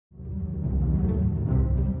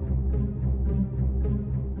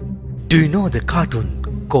Do you know the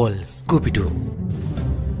cartoon called Scooby Doo?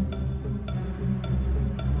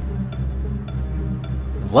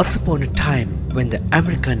 Once upon a time, when the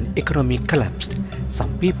American economy collapsed,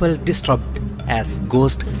 some people disrupt as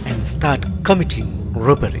ghosts and start committing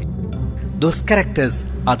robbery. Those characters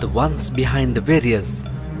are the ones behind the various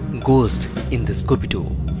ghosts in the Scooby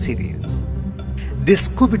Doo series. This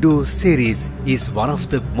Scooby Doo series is one of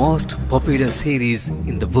the most popular series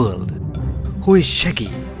in the world. Who is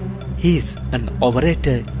Shaggy? He is an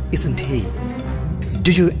operator, isn't he?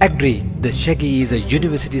 Do you agree that Shaggy is a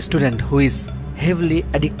university student who is heavily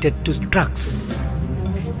addicted to drugs?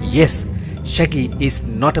 Yes, Shaggy is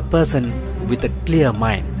not a person with a clear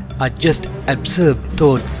mind or just absurd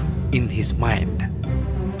thoughts in his mind.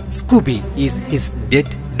 Scooby is his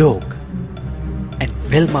dead dog, and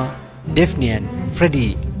Velma, Daphne and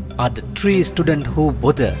Freddy are the three students who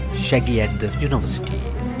bother Shaggy at the university.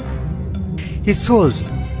 He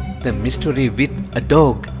solves the mystery with a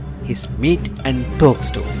dog he meets and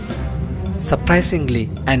talks to. Surprisingly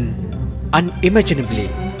and unimaginably,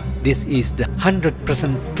 this is the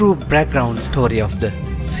 100% true background story of the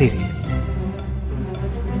series.